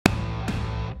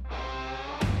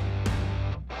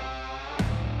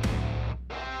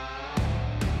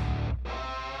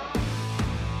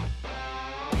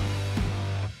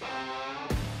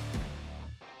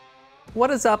What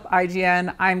is up,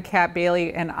 IGN? I'm Kat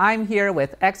Bailey, and I'm here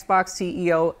with Xbox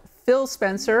CEO Phil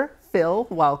Spencer. Phil,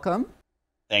 welcome.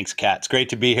 Thanks, Kat. It's great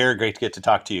to be here. Great to get to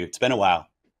talk to you. It's been a while.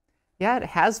 Yeah, it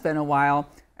has been a while.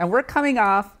 And we're coming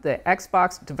off the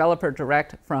Xbox Developer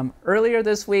Direct from earlier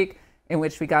this week, in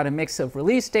which we got a mix of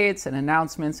release dates and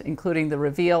announcements, including the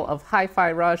reveal of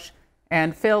Hi-Fi Rush.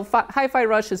 And Phil, Hi-Fi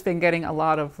Rush has been getting a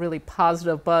lot of really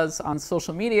positive buzz on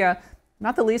social media,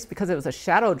 not the least because it was a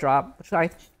shadow drop, which I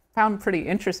found pretty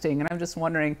interesting. And I'm just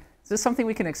wondering, is this something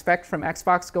we can expect from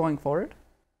Xbox going forward?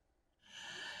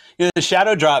 The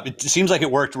shadow drop, it seems like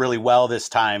it worked really well this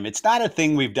time. It's not a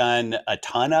thing we've done a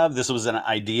ton of. This was an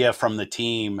idea from the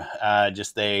team.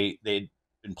 They'd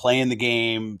been playing the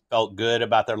game, felt good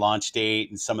about their launch date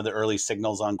and some of the early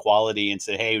signals on quality, and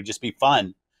said, hey, it would just be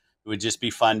fun. It would just be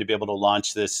fun to be able to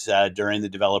launch this during the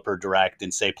developer direct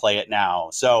and say, play it now.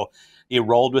 So you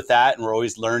rolled with that, and we're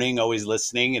always learning, always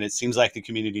listening, and it seems like the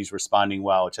community is responding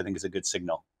well, which I think is a good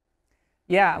signal.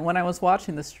 Yeah, when I was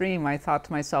watching the stream, I thought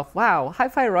to myself, wow,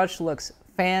 Hi-Fi Rush looks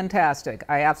fantastic.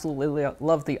 I absolutely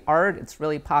love the art. It's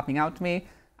really popping out to me.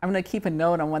 I'm going to keep a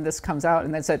note on when this comes out.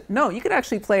 And then said, no, you could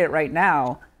actually play it right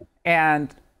now.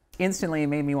 And instantly it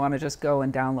made me want to just go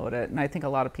and download it. And I think a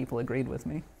lot of people agreed with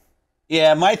me.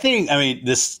 Yeah, my thing,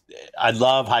 I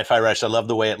love Hi-Fi Rush. I love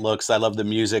the way it looks. I love the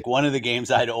music. One of the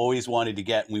games I'd always wanted to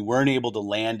get, and we weren't able to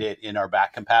land it in our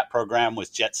back compat program, was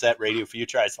Jet Set Radio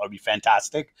Future. I thought it'd be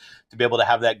fantastic to be able to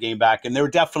have that game back. And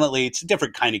it's a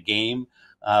different kind of game,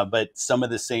 but some of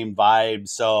the same vibes.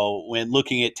 So when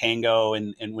looking at Tango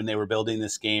and when they were building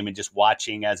this game and just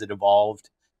watching as it evolved,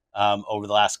 over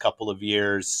the last couple of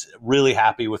years, really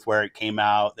happy with where it came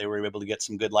out. They were able to get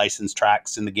some good licensed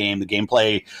tracks in the game. The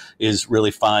gameplay is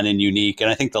really fun and unique, and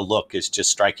I think the look is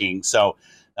just striking. So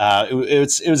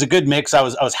it was a good mix. I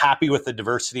was happy with the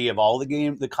diversity of all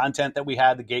the content that we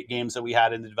had, the games that we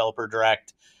had in the developer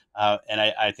direct, and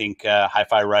I think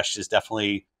Hi-Fi Rush is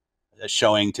definitely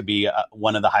showing to be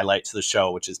one of the highlights of the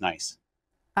show, which is nice.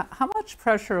 How much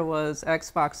pressure was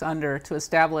Xbox under to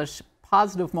establish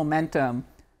positive momentum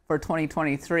for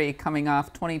 2023 coming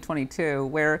off 2022,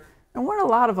 where there weren't a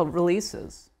lot of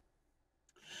releases?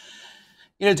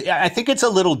 I think it's a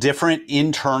little different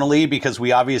internally because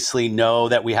we obviously know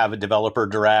that we have a developer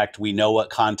direct. We know what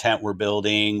content we're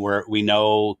building. We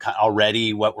know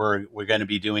already what we're going to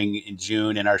be doing in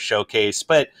June in our showcase.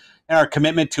 But our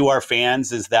commitment to our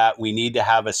fans is that we need to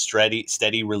have a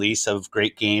steady release of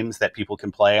great games that people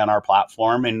can play on our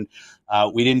platform. And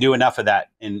we didn't do enough of that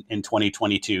in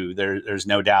 2022. There's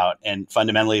no doubt. And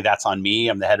fundamentally, that's on me.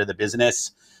 I'm the head of the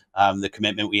business. The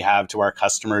commitment we have to our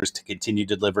customers to continue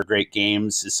to deliver great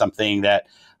games is something that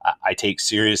I take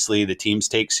seriously, the teams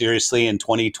take seriously, and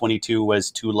 2022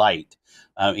 was too light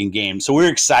in games. So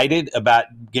we're excited about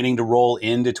getting to roll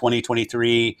into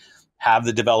 2023, have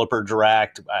the developer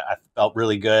direct. I felt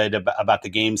really good about the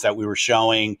games that we were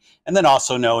showing. And then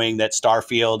also knowing that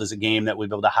Starfield is a game that we'll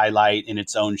be able to highlight in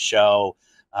its own show,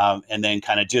 and then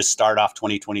kind of just start off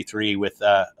 2023 with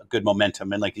good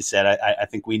momentum. And like you said, I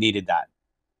think we needed that.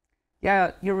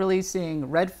 Yeah, you're releasing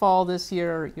Redfall this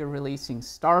year. You're releasing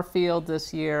Starfield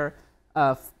this year.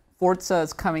 Forza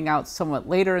is coming out somewhat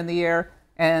later in the year.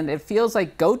 And it feels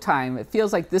like go time. It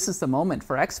feels like this is the moment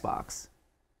for Xbox.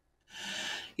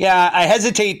 Yeah, I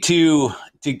hesitate to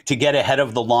get ahead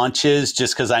of the launches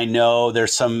just because I know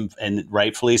there's some, and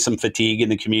rightfully some fatigue in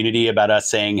the community about us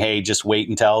saying, hey, just wait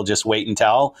until.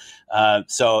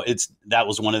 So that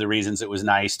was one of the reasons it was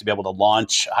nice to be able to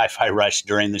launch Hi-Fi Rush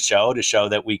during the show to show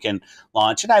that we can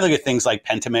launch. And I look at things like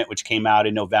Pentiment, which came out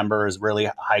in November, is a really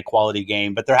high quality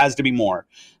game, but there has to be more.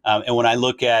 And when I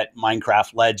look at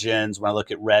Minecraft Legends, when I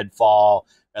look at Redfall,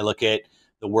 I look at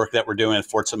the work that we're doing with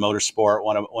Forza Motorsport,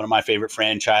 one of my favorite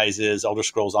franchises, Elder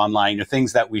Scrolls Online,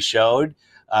 things that we showed.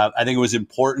 I think it was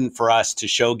important for us to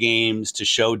show games, to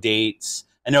show dates.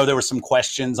 I know there were some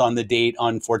questions on the date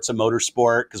on Forza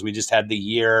Motorsport because we just had the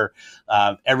year.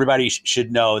 Everybody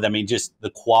should know that, just the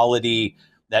quality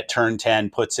that Turn 10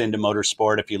 puts into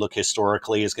motorsport, if you look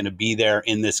historically, is going to be there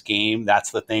in this game. That's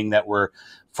the thing that we're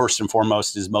first and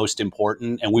foremost is most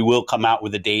important. And we will come out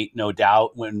with a date, no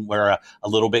doubt, when we're a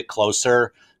little bit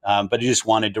closer. But I just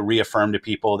wanted to reaffirm to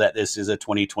people that this is a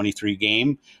 2023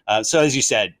 game. So as you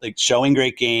said, like showing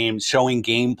great games, showing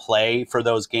gameplay for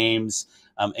those games,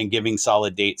 and giving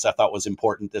solid dates, I thought was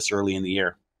important this early in the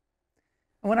year.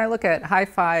 When I look at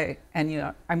Hi-Fi,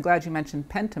 and I'm glad you mentioned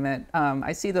Pentiment,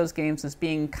 I see those games as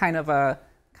being kind of a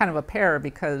pair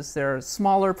because they're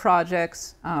smaller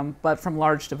projects, but from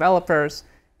large developers.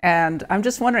 And I'm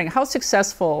just wondering, how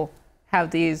successful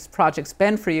have these projects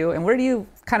been for you, and where do you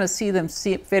kind of see them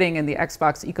fitting in the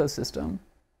Xbox ecosystem?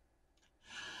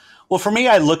 Well, for me,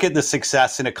 I look at the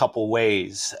success in a couple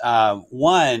ways.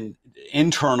 One,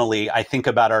 internally, I think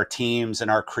about our teams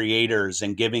and our creators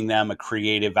and giving them a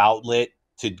creative outlet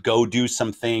to go do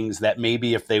some things that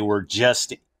maybe if they were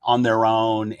just on their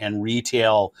own and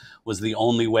retail was the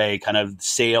only way, kind of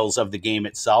sales of the game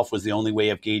itself was the only way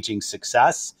of gauging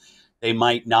success, they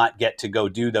might not get to go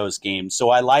do those games. So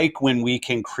I like when we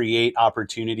can create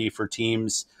opportunity for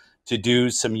teams to do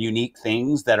some unique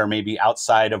things that are maybe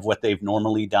outside of what they've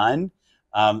normally done.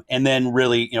 And then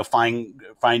really, find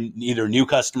either new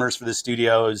customers for the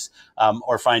studios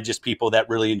or find just people that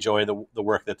really enjoy the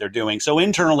work that they're doing. So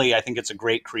internally, I think it's a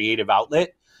great creative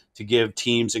outlet to give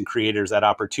teams and creators that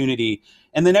opportunity.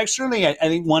 And then externally, I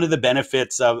think one of the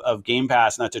benefits of Game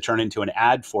Pass, not to turn into an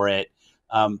ad for it,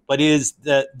 but is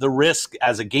the risk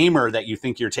as a gamer that you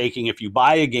think you're taking if you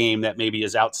buy a game that maybe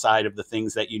is outside of the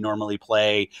things that you normally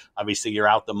play. Obviously, you're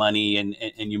out the money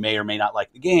and you may or may not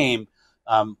like the game.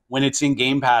 When it's in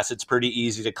Game Pass, it's pretty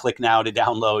easy to click now to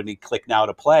download and click now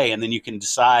to play. And then you can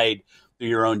decide through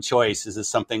your own choice, is this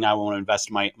something I want to invest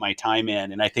my time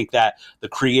in? And I think that the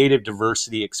creative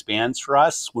diversity expands for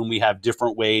us when we have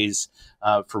different ways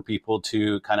for people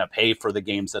to kind of pay for the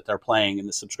games that they're playing. And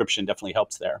the subscription definitely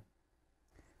helps there.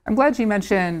 I'm glad you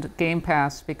mentioned Game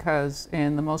Pass because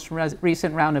in the most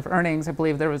recent round of earnings, I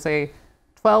believe there was a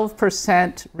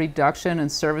 12% reduction in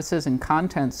services and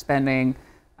content spending,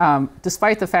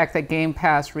 despite the fact that Game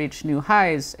Pass reached new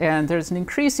highs. And there's an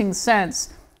increasing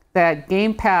sense that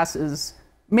Game Pass is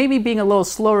maybe being a little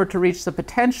slower to reach the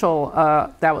potential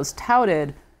that was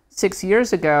touted 6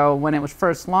 years ago when it was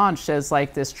first launched as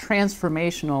like this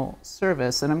transformational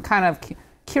service. And I'm kind of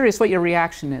curious what your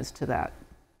reaction is to that.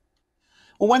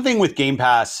 Well, one thing with Game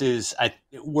Pass is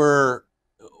we're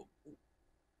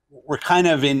kind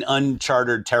of in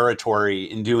uncharted territory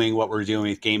in doing what we're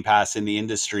doing with Game Pass in the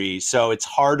industry. So it's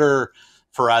harder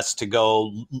for us to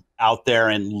go out there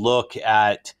and look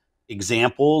at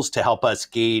examples to help us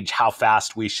gauge how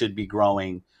fast we should be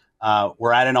growing.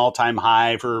 We're at an all-time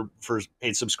high for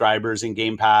paid subscribers in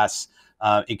Game Pass.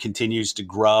 It continues to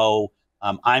grow.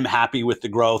 I'm happy with the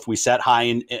growth. We set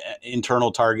high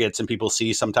internal targets, and people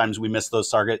see sometimes we miss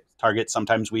those targets,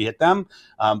 sometimes we hit them.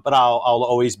 But I'll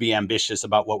always be ambitious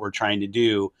about what we're trying to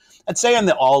do. I'd say on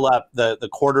the all up, the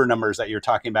quarter numbers that you're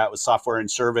talking about with software and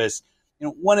service,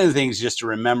 one of the things just to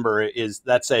remember is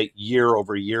that's a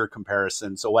year-over-year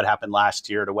comparison. So what happened last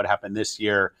year to what happened this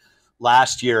year?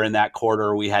 Last year in that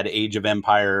quarter, we had Age of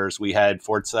Empires, we had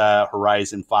Forza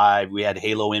Horizon 5, we had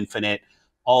Halo Infinite.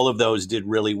 All of those did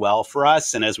really well for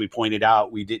us. And as we pointed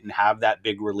out, we didn't have that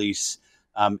big release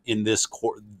in this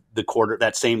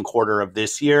that same quarter of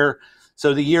this year.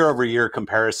 So the year-over-year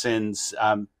comparisons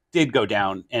did go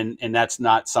down, and that's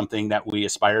not something that we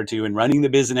aspire to in running the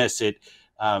business.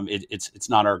 It's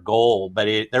not our goal, but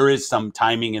there is some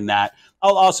timing in that.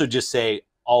 I'll also just say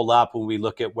all up when we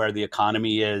look at where the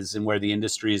economy is and where the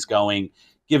industry is going,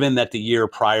 given that the year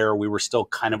prior we were still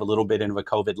kind of a little bit into a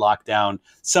COVID lockdown,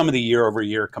 some of the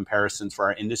year-over-year comparisons for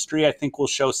our industry, I think will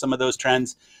show some of those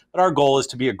trends. But our goal is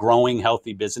to be a growing,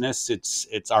 healthy business.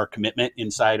 It's our commitment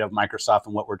inside of Microsoft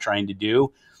and what we're trying to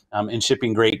do. And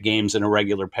shipping great games in a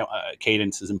regular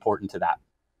cadence is important to that.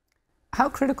 How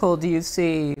critical do you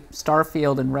see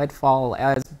Starfield and Redfall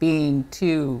as being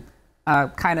to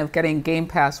kind of getting Game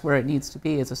Pass where it needs to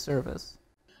be as a service?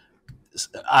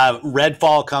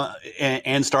 Redfall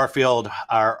and Starfield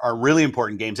are really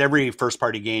important games. Every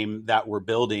first-party game that we're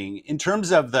building. In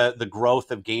terms of the growth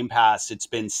of Game Pass, it's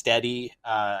been steady.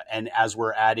 And as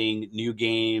we're adding new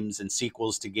games and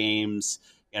sequels to games,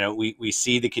 we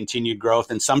see the continued growth.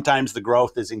 And sometimes the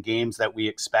growth is in games that we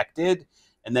expected.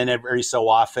 And then every so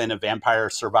often, a Vampire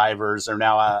Survivors or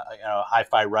now a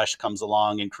Hi-Fi Rush comes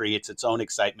along and creates its own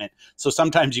excitement. So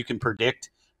sometimes you can predict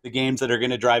the games that are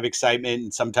going to drive excitement,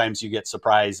 and sometimes you get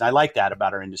surprised. And I like that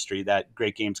about our industry, that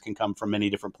great games can come from many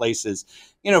different places.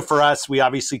 For us, we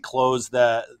obviously closed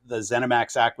the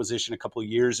ZeniMax acquisition a couple of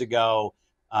years ago.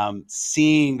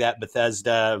 Seeing that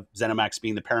Bethesda, ZeniMax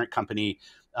being the parent company,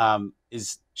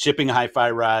 is shipping Hi-Fi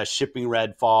Rush, shipping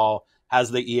Redfall, has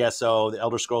the ESO, the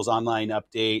Elder Scrolls Online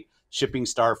update, shipping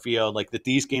Starfield, like that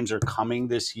these games are coming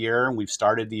this year. And we've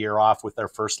started the year off with their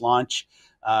first launch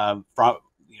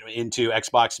into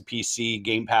Xbox and PC,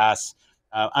 Game Pass.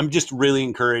 I'm just really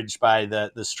encouraged by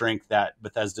the strength that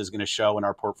Bethesda is going to show in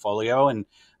our portfolio. And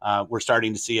we're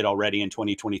starting to see it already in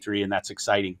 2023, and that's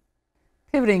exciting.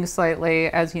 Pivoting slightly,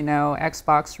 as you know,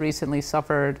 Xbox recently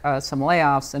suffered some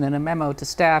layoffs, and in a memo to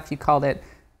staff, you called it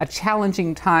a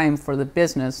challenging time for the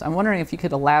business. I'm wondering if you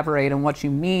could elaborate on what you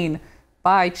mean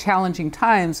by challenging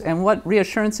times and what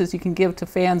reassurances you can give to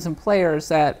fans and players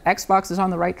that Xbox is on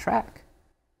the right track.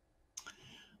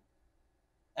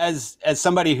 as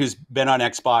somebody who's been on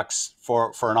Xbox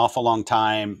for an awful long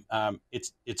time,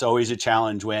 it's always a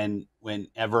challenge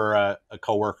whenever a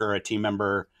coworker, a team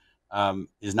member,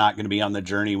 is not going to be on the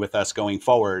journey with us going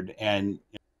forward. And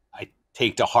I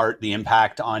take to heart the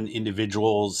impact on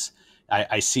individuals.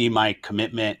 I see my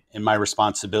commitment and my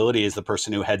responsibility as the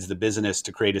person who heads the business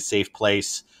to create a safe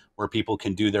place where people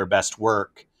can do their best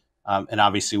work. And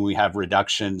obviously, we have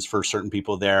reductions for certain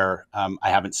people there. I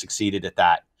haven't succeeded at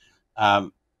that.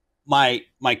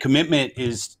 My commitment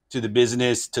is to the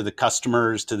business, to the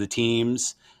customers, to the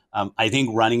teams. I think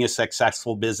running a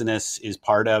successful business is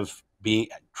part of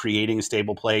creating a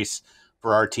stable place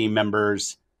for our team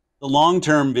members. The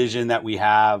long-term vision that we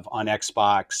have on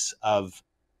Xbox of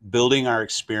building our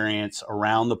experience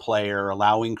around the player,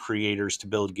 allowing creators to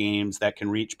build games that can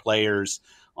reach players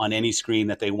on any screen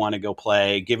that they want to go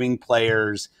play, giving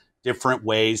players different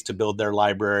ways to build their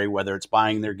library, whether it's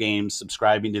buying their games,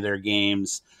 subscribing to their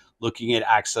games, looking at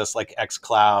access like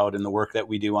xCloud and the work that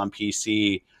we do on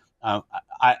PC.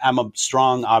 I'm a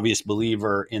strong, obvious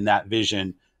believer in that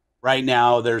vision. Right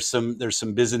now, there's some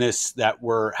business that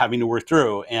we're having to work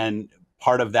through, and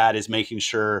part of that is making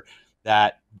sure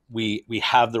that we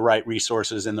have the right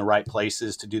resources in the right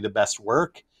places to do the best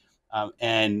work.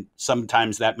 And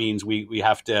sometimes that means we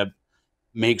have to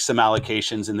make some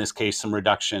allocations, in this case, some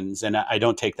reductions. And I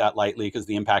don't take that lightly because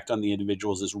the impact on the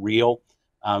individuals is real.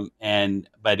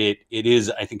 But it is,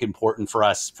 I think, important for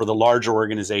us, for the larger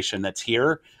organization that's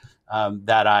here,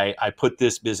 that I put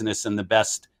this business in the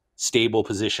best stable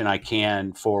position I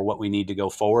can for what we need to go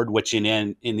forward, which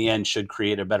in the end should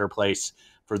create a better place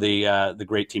for the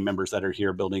great team members that are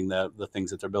here building the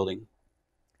things that they're building.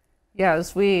 Yeah,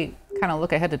 as we kind of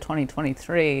look ahead to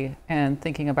 2023 and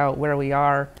thinking about where we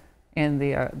are in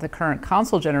the current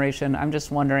console generation, I'm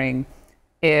just wondering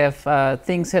if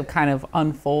things have kind of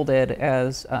unfolded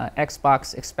as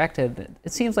Xbox expected.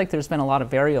 It seems like there's been a lot of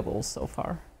variables so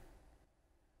far.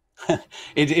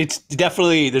 It's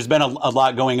definitely, there's been a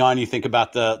lot going on. You think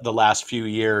about the last few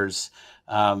years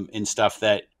in stuff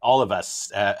that all of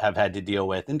us have had to deal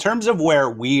with. In terms of where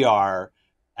we are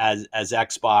as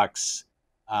Xbox,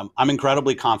 I'm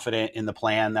incredibly confident in the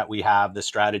plan that we have, the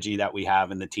strategy that we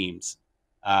have, and the teams.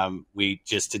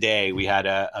 Today we had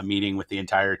a meeting with the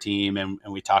entire team, and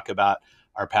we talk about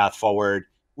our path forward.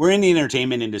 We're in the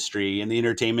entertainment industry, and the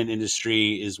entertainment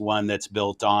industry is one that's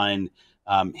built on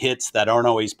hits that aren't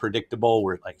always predictable.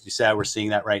 Like you said, we're seeing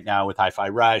that right now with Hi-Fi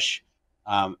Rush.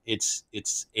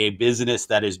 It's a business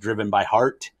that is driven by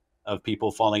heart, of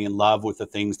people falling in love with the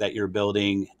things that you're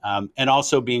building, and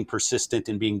also being persistent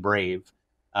and being brave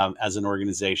as an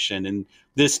organization. And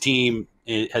this team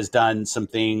has done some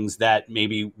things that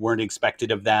maybe weren't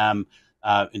expected of them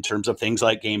in terms of things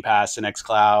like Game Pass and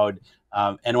xCloud.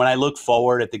 And when I look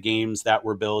forward at the games that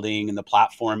we're building and the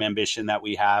platform ambition that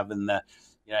we have, and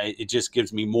it just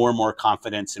gives me more and more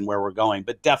confidence in where we're going.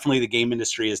 But definitely the game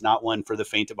industry is not one for the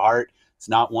faint of heart. It's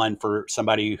not one for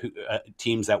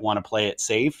teams that want to play it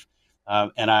safe.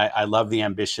 And I love the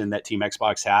ambition that Team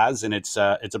Xbox has, and it's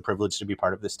a privilege to be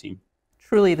part of this team.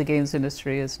 Truly, the games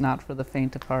industry is not for the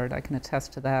faint of heart. I can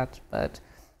attest to that. But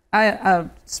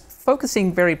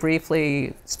focusing very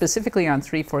briefly, specifically on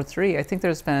 343, I think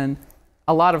there's been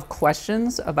a lot of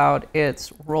questions about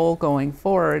its role going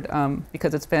forward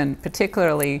because it's been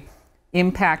particularly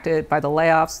impacted by the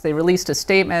layoffs. They released a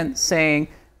statement saying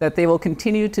that they will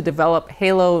continue to develop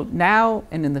Halo now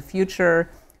and in the future,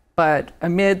 but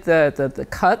amid the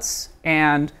cuts,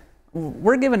 and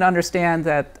we're given to understand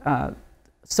that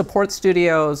support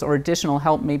studios or additional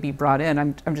help may be brought in.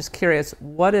 I'm just curious,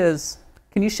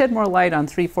 can you shed more light on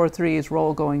 343's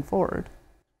role going forward?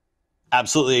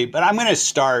 Absolutely. But I'm going to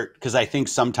start because I think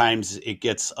sometimes it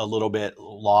gets a little bit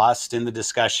lost in the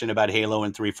discussion about Halo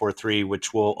and 343,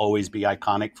 which will always be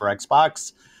iconic for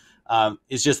Xbox.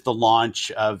 Is just the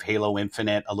launch of Halo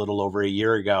Infinite a little over a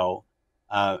year ago,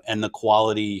 and the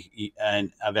quality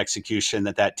of execution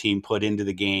that team put into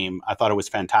the game. I thought it was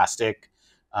fantastic.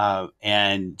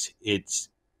 And it's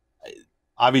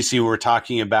obviously we're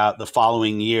talking about the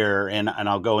following year, and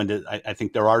I'll go into, I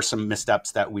think there are some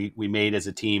missteps that we made as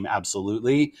a team,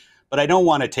 absolutely. But I don't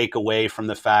want to take away from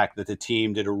the fact that the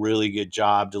team did a really good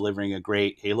job delivering a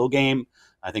great Halo game.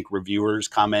 I think reviewers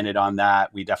commented on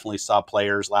that. We definitely saw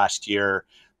players last year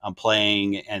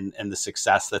playing and the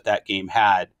success that game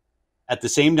had. At the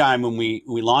same time, when we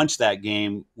launched that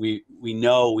game, we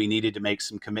know we needed to make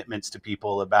some commitments to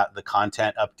people about the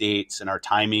content updates and our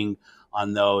timing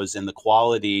on those and the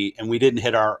quality, and we didn't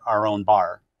hit our own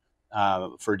bar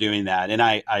for doing that. And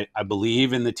I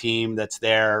believe in the team that's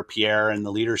there, Pierre and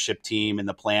the leadership team and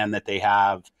the plan that they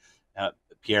have.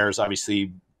 Pierre is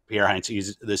obviously Pierre Heinz,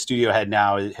 he's the studio head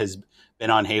now, has been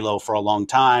on Halo for a long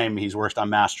time. He's worked on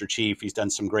Master Chief. He's done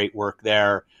some great work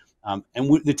there.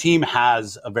 The team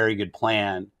has a very good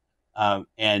plan.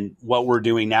 And what we're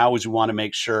doing now is we want to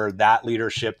make sure that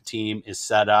leadership team is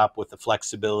set up with the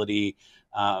flexibility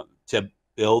to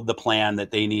build the plan that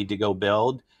they need to go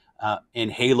build. And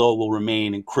Halo will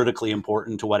remain critically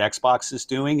important to what Xbox is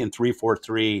doing, and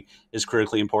 343 is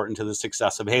critically important to the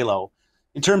success of Halo.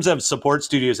 In terms of support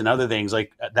studios and other things,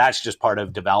 like that's just part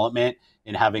of development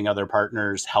and having other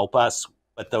partners help us.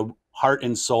 But the heart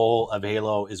and soul of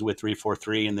Halo is with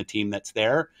 343 and the team that's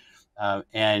there.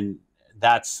 And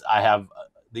I have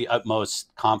the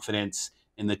utmost confidence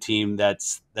in the team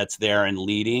that's there and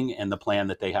leading and the plan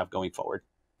that they have going forward.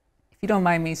 If you don't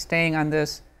mind me staying on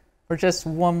this for just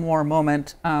one more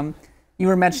moment, you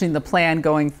were mentioning the plan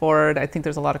going forward. I think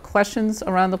there's a lot of questions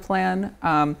around the plan.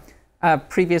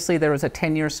 Previously, there was a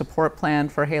 10-year support plan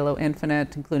for Halo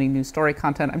Infinite, including new story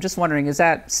content. I'm just wondering, is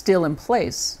that still in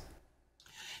place?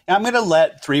 I'm going to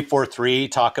let 343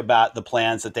 talk about the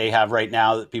plans that they have right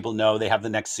now, that people know they have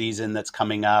the next season that's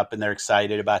coming up and they're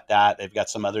excited about that. They've got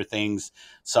some other things,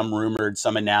 some rumored,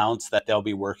 some announced that they'll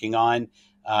be working on.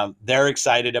 They're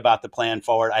excited about the plan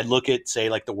forward. I look at, say,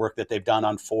 like the work that they've done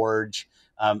on Forge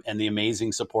and the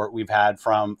amazing support we've had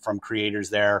from creators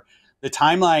there. The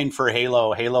timeline for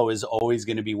Halo is always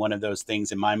going to be one of those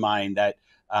things in my mind that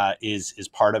is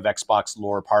part of Xbox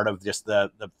lore, part of just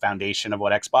the foundation of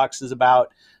what Xbox is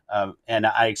about. And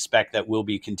I expect that we'll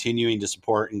be continuing to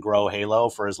support and grow Halo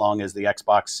for as long as the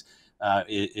Xbox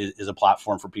is a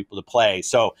platform for people to play.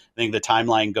 So I think the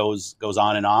timeline goes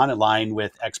on, aligned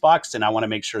with Xbox, and I want to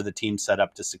make sure the team's set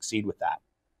up to succeed with that.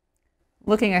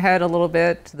 Looking ahead a little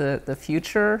bit to the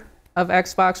future of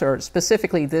Xbox, or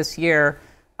specifically this year,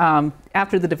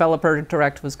 after the developer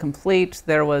direct was complete,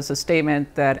 there was a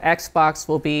statement that Xbox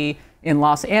will be in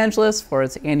Los Angeles for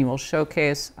its annual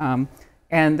showcase.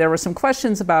 And there were some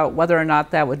questions about whether or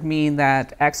not that would mean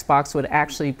that Xbox would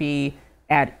actually be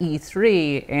at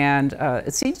E3. And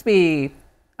it seems to be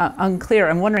unclear.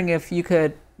 I'm wondering if you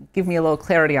could give me a little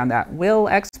clarity on that. Will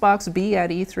Xbox be at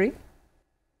E3?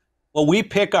 Well, we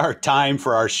pick our time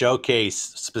for our showcase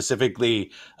specifically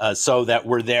so that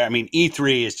we're there. I mean,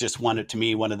 E3 is just to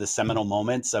me, one of the seminal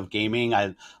moments of gaming.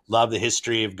 I love the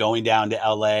history of going down to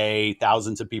LA,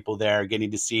 thousands of people there,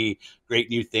 getting to see great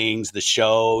new things, the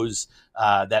shows,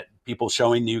 that people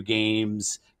showing new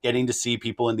games, getting to see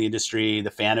people in the industry, the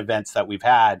fan events that we've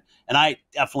had. And I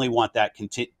definitely want that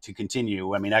to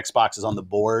continue. I mean, Xbox is on the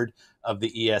board of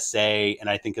the ESA, and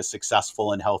I think a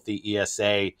successful and healthy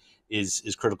ESA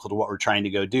is critical to what we're trying to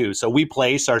go do. So we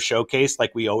place our showcase,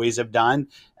 like we always have done,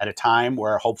 at a time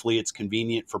where hopefully it's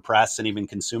convenient for press and even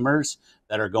consumers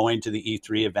that are going to the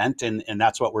E3 event. And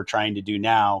that's what we're trying to do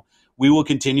now. We will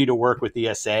continue to work with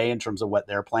ESA in terms of what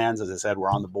their plans. As I said, we're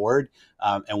on the board,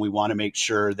 and we want to make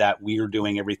sure that we are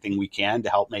doing everything we can to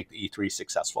help make the E3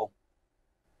 successful.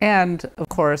 And of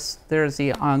course, there's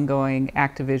the ongoing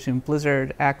Activision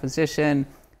Blizzard acquisition,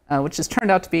 which has turned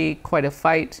out to be quite a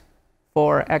fight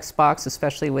for Xbox,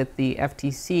 especially with the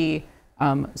FTC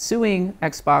suing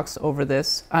Xbox over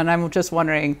this. And I'm just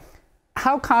wondering,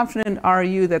 how confident are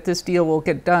you that this deal will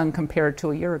get done compared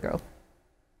to a year ago?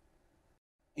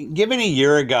 Given a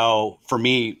year ago, for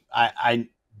me, I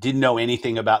didn't know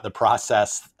anything about the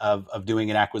process of doing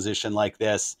an acquisition like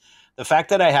this. The fact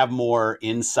that I have more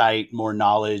insight, more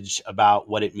knowledge about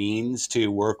what it means to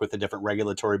work with the different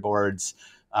regulatory boards,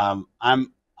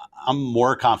 I'm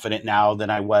more confident now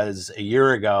than I was a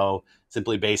year ago,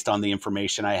 simply based on the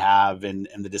information I have and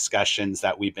the discussions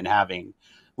that we've been having.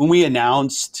 When we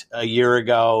announced a year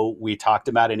ago, we talked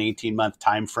about an 18-month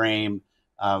time frame.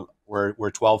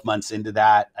 We're 12 months into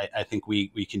that. I think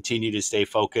we continue to stay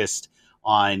focused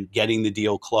on getting the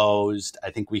deal closed. I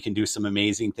think we can do some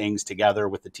amazing things together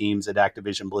with the teams at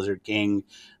Activision Blizzard King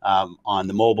on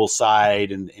the mobile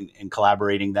side and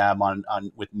collaborating them on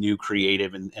with new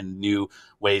creative and new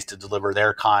ways to deliver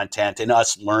their content, and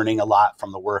us learning a lot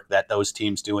from the work that those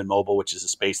teams do in mobile, which is a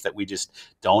space that we just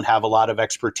don't have a lot of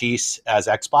expertise as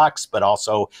Xbox, but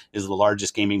also is the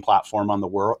largest gaming platform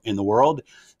in the world.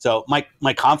 So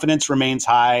my confidence remains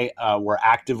high. We're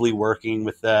actively working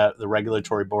with the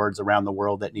regulatory boards around the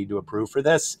world that need to approve for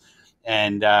this.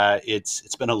 And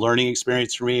it's been a learning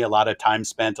experience for me, a lot of time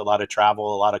spent, a lot of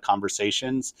travel, a lot of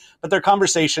conversations. But they're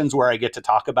conversations where I get to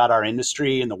talk about our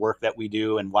industry and the work that we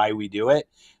do and why we do it.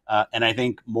 And I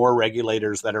think more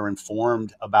regulators that are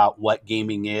informed about what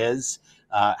gaming is,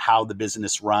 how the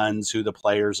business runs, who the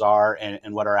players are,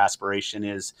 and what our aspiration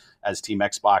is as Team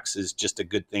Xbox is just a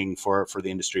good thing for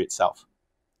the industry itself.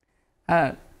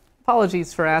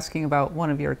 apologies for asking about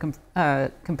one of your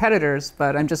competitors,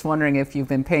 but I'm just wondering if you've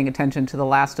been paying attention to The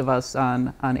Last of Us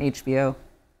on HBO.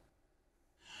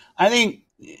 I think,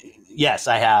 yes,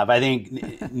 I have. I think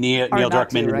Neil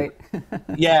Druckmann, right?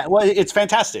 yeah, well, it's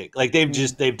fantastic. Like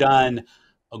they've done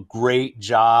a great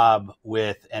job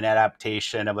with an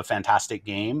adaptation of a fantastic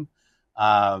game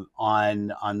on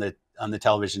the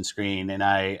television screen, and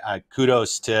I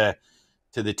kudos to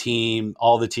the team,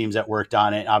 all the teams that worked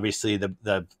on it. Obviously,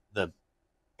 the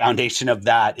foundation of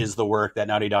that is the work that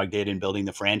Naughty Dog did in building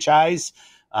the franchise.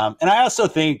 And I also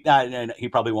think that, and he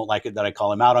probably won't like it that I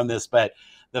call him out on this, but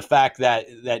the fact that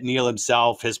Neil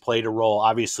himself has played a role,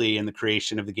 obviously, in the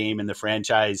creation of the game and the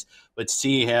franchise, but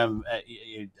see him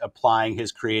applying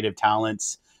his creative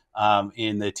talents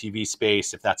in the TV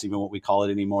space, if that's even what we call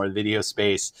it anymore, the video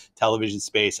space, television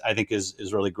space, I think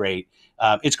is really great.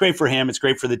 It's great for him. It's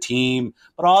great for the team.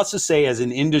 But I'll also say, as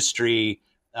an industry,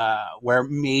 where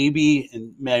maybe,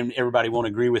 and everybody won't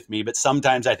agree with me, but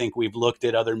sometimes I think we've looked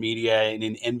at other media in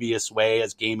an envious way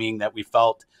as gaming, that we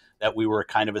felt that we were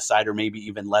kind of a side, or maybe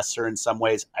even lesser in some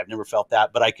ways. I've never felt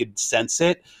that, but I could sense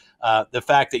it. The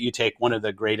fact that you take one of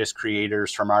the greatest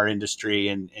creators from our industry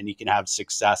and you can have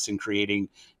success in creating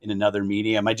in another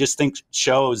medium, I just think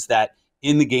shows that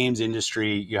in the games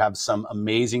industry, you have some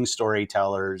amazing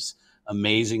storytellers,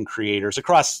 amazing creators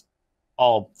across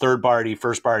all third party,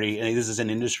 first party. And this is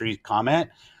an industry comment.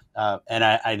 And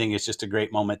I think it's just a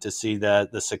great moment to see the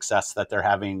success that they're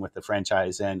having with the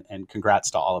franchise, and congrats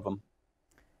to all of them.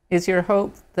 Is your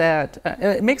hope that,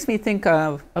 it makes me think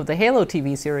of the Halo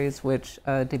TV series, which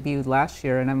debuted last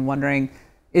year, and I'm wondering,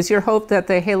 is your hope that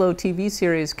the Halo TV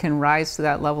series can rise to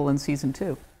that level in season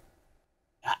 2?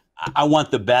 I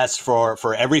want the best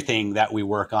for everything that we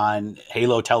work on,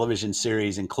 Halo television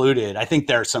series included. I think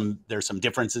there's some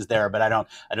differences there, but I don't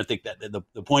think that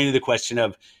the point of the question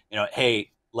of, hey,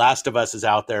 Last of Us is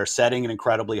out there setting an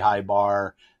incredibly high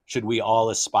bar. Should we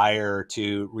all aspire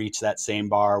to reach that same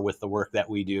bar with the work that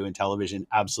we do in television?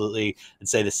 Absolutely. I'd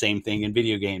say the same thing in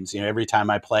video games. Every time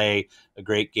I play a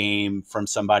great game from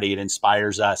somebody, it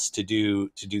inspires us to do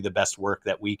the best work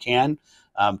that we can.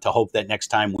 To hope that next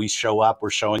time we show up, we're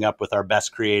showing up with our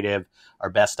best creative, our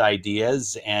best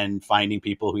ideas, and finding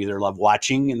people who either love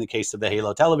watching, in the case of the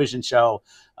Halo television show,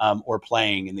 or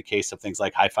playing, in the case of things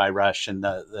like Hi-Fi Rush and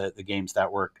the games that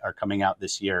are coming out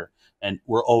this year. And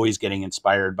we're always getting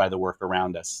inspired by the work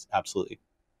around us. Absolutely.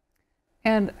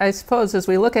 And I suppose as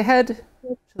we look ahead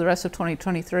to the rest of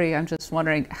 2023, I'm just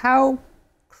wondering, how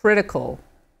critical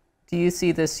do you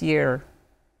see this year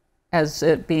as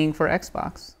it being for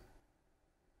Xbox?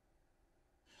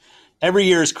 Every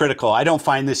year is critical. I don't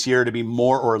find this year to be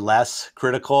more or less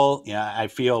critical. I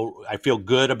feel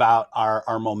good about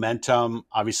our momentum.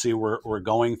 Obviously, we're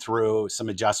going through some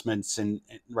adjustments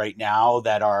right now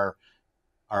that are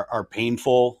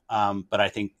painful, but I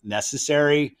think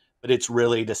necessary. But it's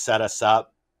really to set us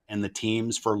up and the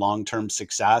teams for long-term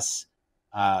success.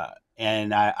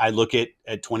 And I look at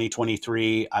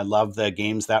 2023. I love the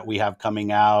games that we have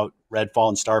coming out. Redfall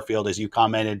and Starfield, as you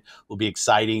commented, will be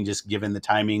exciting, just given the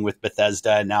timing with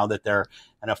Bethesda, now that they're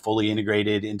kind of fully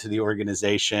integrated into the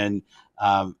organization.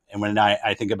 And when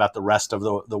I think about the rest of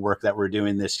the work that we're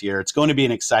doing this year, it's going to be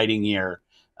an exciting year.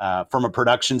 From a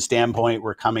production standpoint,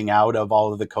 we're coming out of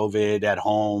all of the COVID at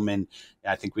home, and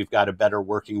I think we've got a better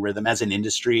working rhythm as an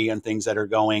industry and things that are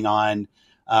going on.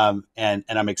 And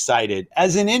I'm excited.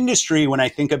 As an industry, when I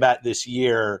think about this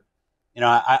year,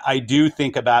 I do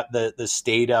think about the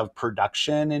state of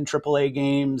production in AAA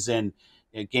games, and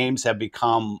games have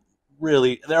become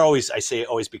really, always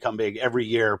become big. Every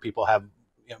year people have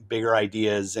bigger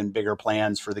ideas and bigger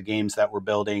plans for the games that we're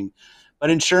building. But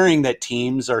ensuring that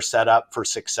teams are set up for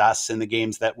success in the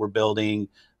games that we're building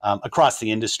across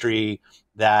the industry,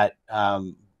 that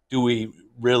do we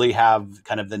really have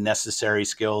kind of the necessary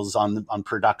skills on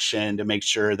production to make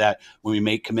sure that when we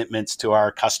make commitments to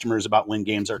our customers about when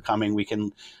games are coming, we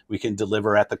can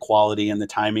deliver at the quality and the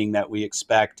timing that we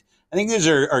expect. I think these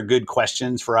are good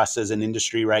questions for us as an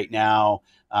industry right now.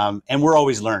 And we're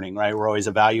always learning, right? We're always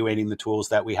evaluating the tools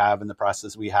that we have and the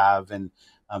process we have, and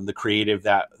the creative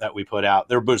that we put out.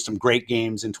 There were some great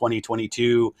games in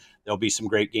 2022. There'll be some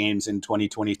great games in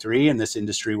 2023, and this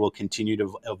industry will continue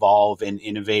to evolve and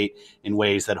innovate in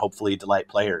ways that hopefully delight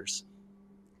players.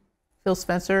 Phil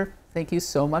Spencer, thank you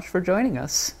so much for joining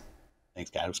us.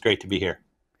 Thanks, Scott. It was great to be here.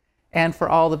 And for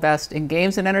all the best in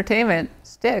games and entertainment,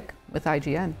 stick with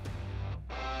IGN.